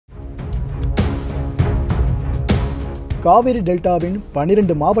காவிரி டெல்டாவின்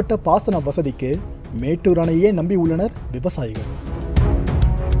 12 மாவட்ட பாசன வசதிக்கு மேட்டூர் அணையே நம்பியுள்ளனர் விவசாயிகள்.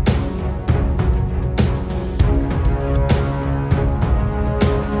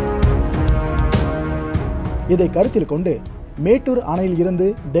 இதை கருத்தில் கொண்டு மேட்டூர் அணையில் இருந்து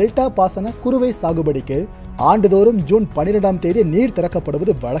டெல்டா பாசன குறுவை சாகுபடிக்கு ஆண்டுதோறும் ஜூன் 12ஆம் தேதி நீர்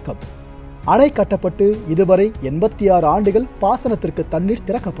திறக்கப்படுவது வழக்கம். அணை கட்டப்பட்டு இதுவரை 86 ஆண்டுகள் பாசனத்திற்கு தண்ணீர்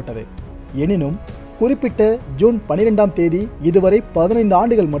திறக்கப்பட்டது. எனினும் குறிப்பிட்ட ஜூன் 12ஆம் தேதி இதுவரை 15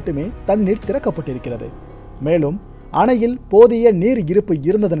 ஆண்டுகள் மட்டுமே தண்ணீர் திறக்கப்பட்டிருக்கிறது. மேலும் அணையில் போதிய நீர் இருப்பு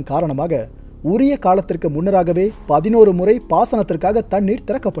இருந்ததன் காரணமாக உரிய காலத்திற்கு முன்னராகவே 11 முறை பாசனத்திற்காக தண்ணீர்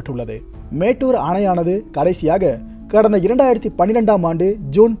திறக்கப்பட்டுள்ளது. மேட்டூர் அணையானது கடைசியாக கடந்த 2012ஆம் ஆண்டு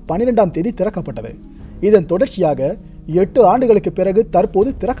ஜூன் 12ஆம் தேதி திறக்கப்பட்டது. இதன் தொடர்ச்சியாக 8 ஆண்டுகளுக்கு பிறகு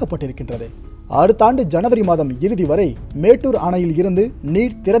தற்போது திறக்கப்பட்டிருக்கின்றது. அடுத்த ஆண்டு ஜனவரி மாதம் இறுதி வரை மேட்டூர் அணையில் இருந்து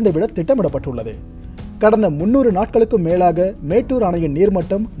நீர் திறந்துவிட திட்டமிடப்பட்டுள்ளது. கடந்த 300 நாட்களுக்கும் மேலாக மேட்டூர் அணையின்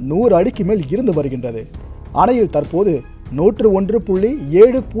நீர்மட்டம் 100 அடிக்கு மேல் இருந்து வருகின்றது. அணையில் தற்போது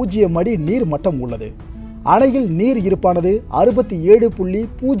 101.70 அடி நீர் மட்டம் உள்ளது. அணையில் நீர் இருப்பானது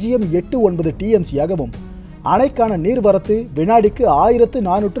 67.089 TMCயாகவும் அணைக்கான நீர்வரத்து வினாடிக்கு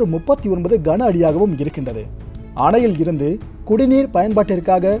 1439 கன அடியாகவும் இருக்கின்றது. அணையில் இருந்து குடிநீர்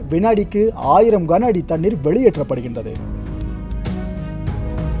பயன்பாட்டிற்காக வினாடிக்கு 1000 கன அடி தண்ணீர் வெளியேற்றப்படுகின்றது.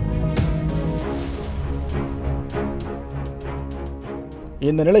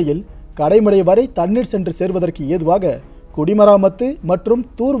 இந்த நிலையில் கடைமடை வரை தண்ணீர் சென்று சேர்வதற்கு ஏதுவாக குடிமராமத்து மற்றும்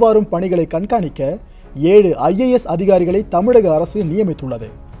தூர்வாரும் பணிகளை கண்காணிக்க 7 IAS அதிகாரிகளை தமிழக அரசு நியமித்துள்ளது.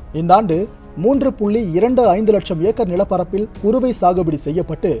 இந்த ஆண்டு 3.25 லட்சம் ஏக்கர் நிலப்பரப்பில் குறுவை சாகுபடி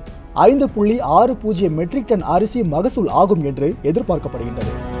செய்யப்பட்டு 5.60 மெட்ரிக் டன் அரிசி மகசூல் ஆகும் என்று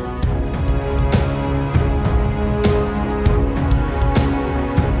எதிர்பார்க்கப்படுகின்றது.